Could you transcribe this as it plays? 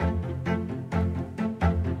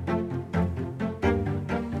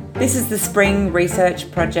This is the Spring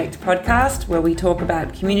Research Project podcast where we talk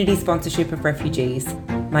about community sponsorship of refugees.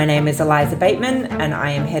 My name is Eliza Bateman and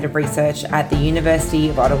I am Head of Research at the University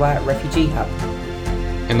of Ottawa Refugee Hub.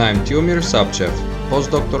 And I'm Tiomir Sapchev,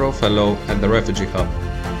 Postdoctoral Fellow at the Refugee Hub.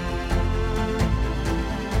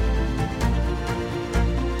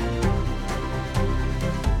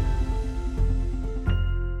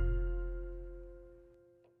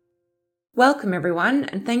 Welcome everyone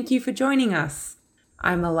and thank you for joining us.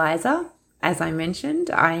 I'm Eliza. As I mentioned,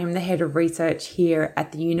 I am the Head of Research here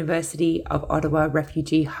at the University of Ottawa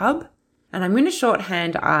Refugee Hub, and I'm going to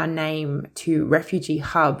shorthand our name to Refugee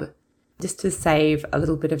Hub just to save a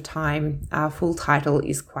little bit of time. Our full title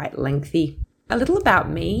is quite lengthy. A little about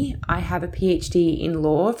me: I have a PhD in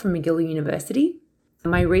law from McGill University.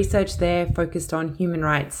 My research there focused on human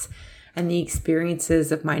rights and the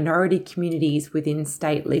experiences of minority communities within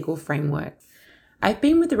state legal frameworks. I've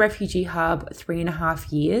been with the Refugee Hub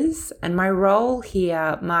 3.5 years, and my role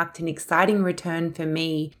here marked an exciting return for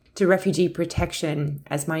me to refugee protection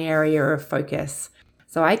as my area of focus.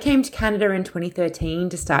 So I came to Canada in 2013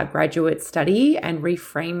 to start graduate study and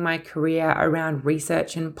reframe my career around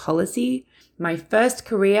research and policy. My first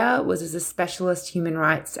career was as a specialist human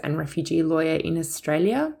rights and refugee lawyer in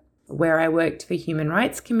Australia, where I worked for human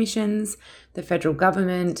rights commissions, the federal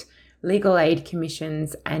government, legal aid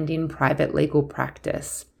commissions, and in private legal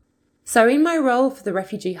practice. So in my role for the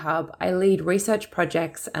Refugee Hub, I lead research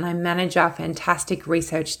projects and I manage our fantastic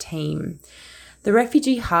research team. The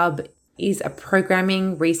Refugee Hub is a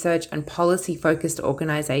programming, research, and policy-focused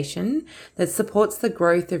organisation that supports the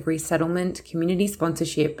growth of resettlement, community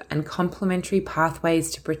sponsorship, and complementary pathways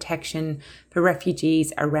to protection for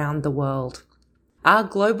refugees around the world. Our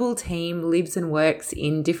global team lives and works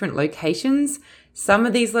in different locations. Some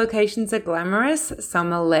of these locations are glamorous,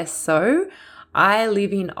 some are less so. I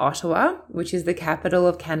live in Ottawa, which is the capital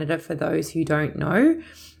of Canada for those who don't know.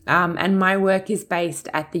 And my work is based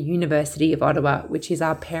at the University of Ottawa, which is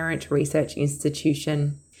our parent research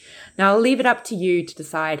institution. Now, I'll leave it up to you to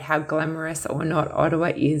decide how glamorous or not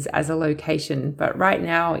Ottawa is as a location. But right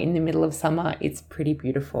now, in the middle of summer, it's pretty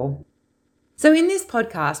beautiful. So in this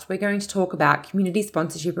podcast, we're going to talk about community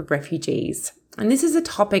sponsorship of refugees. And this is a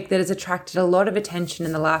topic that has attracted a lot of attention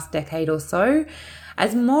in the last decade or so,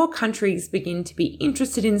 as more countries begin to be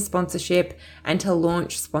interested in sponsorship and to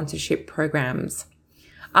launch sponsorship programs.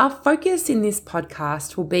 Our focus in this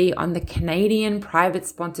podcast will be on the Canadian Private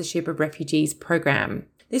Sponsorship of Refugees program.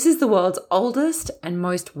 This is the world's oldest and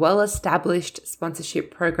most well-established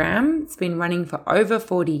sponsorship program. It's been running for over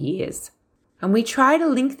 40 years. And we try to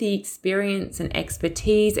link the experience and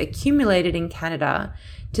expertise accumulated in Canada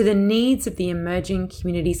to the needs of the emerging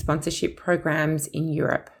community sponsorship programs in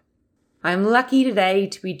Europe. I'm lucky today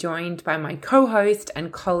to be joined by my co-host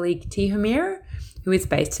and colleague Tiomir, who is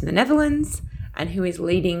based in the Netherlands and who is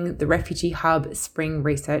leading the Refugee Hub Spring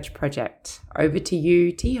Research Project. Over to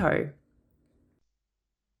you, Tiho.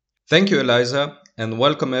 Thank you, Eliza, and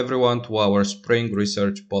welcome everyone to our Spring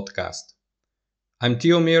Research podcast. I'm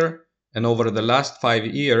Tiomir, and over the last 5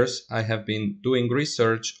 years, I have been doing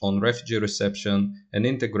research on refugee reception and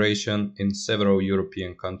integration in several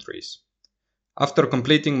European countries. After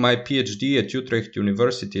completing my PhD at Utrecht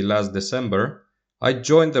University last December, I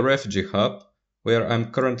joined the Refugee Hub, where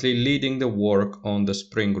I'm currently leading the work on the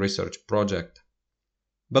Spring Research Project.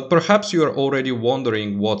 But perhaps you are already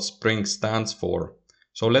wondering what SPRING stands for,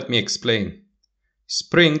 so let me explain.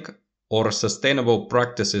 SPRING, or Sustainable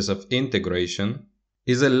Practices of Integration,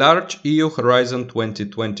 is a large EU Horizon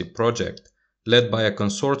 2020 project led by a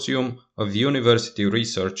consortium of university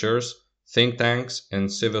researchers, think tanks,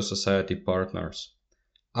 and civil society partners.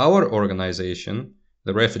 Our organization,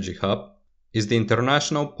 the Refugee Hub, is the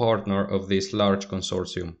international partner of this large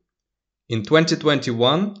consortium. In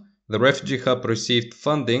 2021, the Refugee Hub received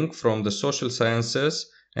funding from the Social Sciences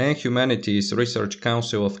and Humanities Research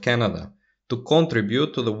Council of Canada to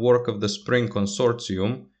contribute to the work of the SPRING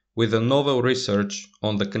Consortium with a novel research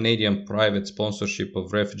on the Canadian Private Sponsorship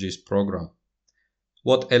of Refugees program.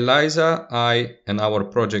 What Eliza, I, and our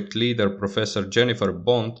project leader, Professor Jennifer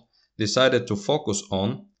Bond, decided to focus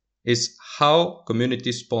on is how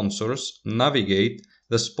community sponsors navigate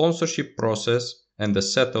the sponsorship process and the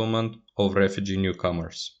settlement of refugee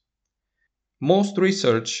newcomers. Most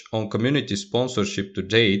research on community sponsorship to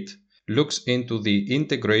date looks into the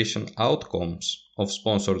integration outcomes of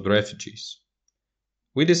sponsored refugees.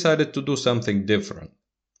 We decided to do something different.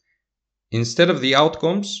 Instead of the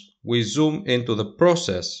outcomes, we zoom into the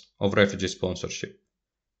process of refugee sponsorship.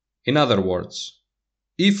 In other words,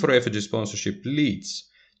 if refugee sponsorship leads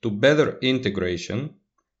to better integration,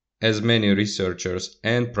 as many researchers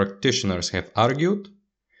and practitioners have argued,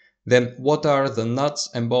 then what are the nuts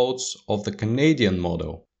and bolts of the Canadian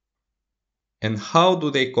model? And how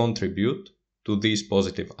do they contribute to these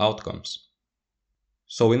positive outcomes?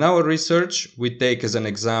 So in our research, we take as an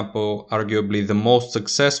example arguably the most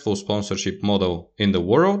successful sponsorship model in the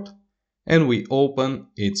world, and we open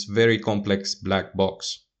its very complex black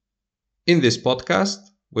box. In this podcast,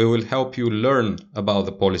 we will help you learn about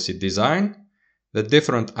the policy design, the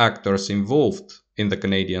different actors involved in the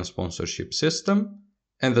Canadian sponsorship system,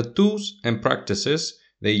 and the tools and practices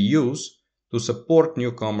they use to support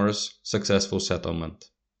newcomers' successful settlement.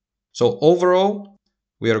 So overall,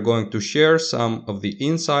 we are going to share some of the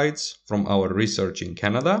insights from our research in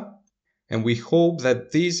Canada, and we hope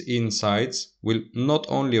that these insights will not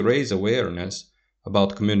only raise awareness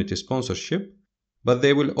about community sponsorship, but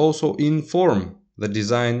they will also inform the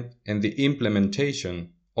design and the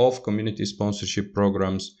implementation of community sponsorship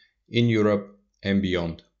programs in Europe and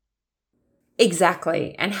beyond.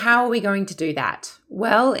 Exactly. And how are we going to do that?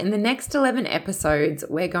 Well, in the next 11 episodes,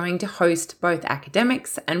 we're going to host both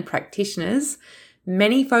academics and practitioners,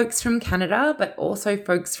 many folks from Canada, but also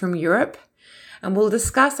folks from Europe, and we'll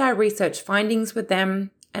discuss our research findings with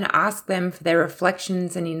them and ask them for their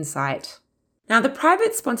reflections and insight. Now, the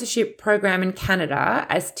private sponsorship program in Canada,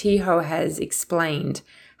 as Tiho has explained,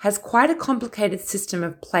 has quite a complicated system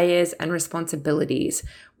of players and responsibilities,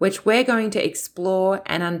 which we're going to explore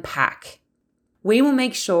and unpack. We will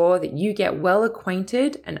make sure that you get well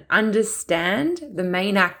acquainted and understand the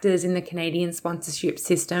main actors in the Canadian sponsorship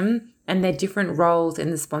system and their different roles in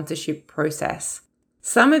the sponsorship process.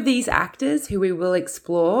 Some of these actors who we will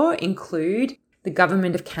explore include the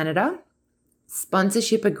Government of Canada,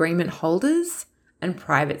 sponsorship agreement holders, and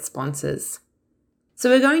private sponsors. So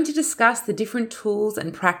we're going to discuss the different tools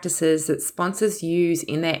and practices that sponsors use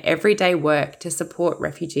in their everyday work to support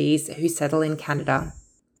refugees who settle in Canada.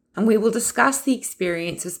 And we will discuss the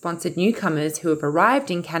experience of sponsored newcomers who have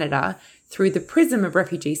arrived in Canada through the prism of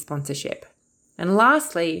refugee sponsorship. And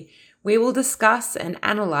lastly, we will discuss and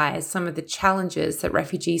analyse some of the challenges that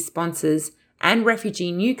refugee sponsors and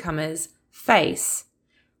refugee newcomers face,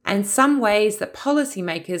 and some ways that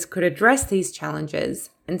policymakers could address these challenges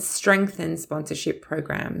and strengthen sponsorship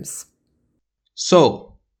programs.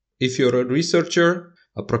 So, if you're a researcher,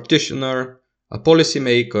 a practitioner, a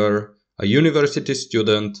policymaker, a university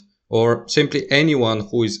student, or simply anyone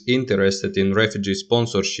who is interested in refugee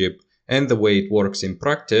sponsorship and the way it works in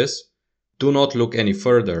practice, do not look any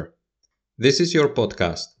further. This is your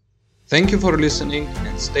podcast. Thank you for listening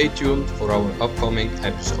and stay tuned for our upcoming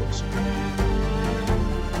episodes.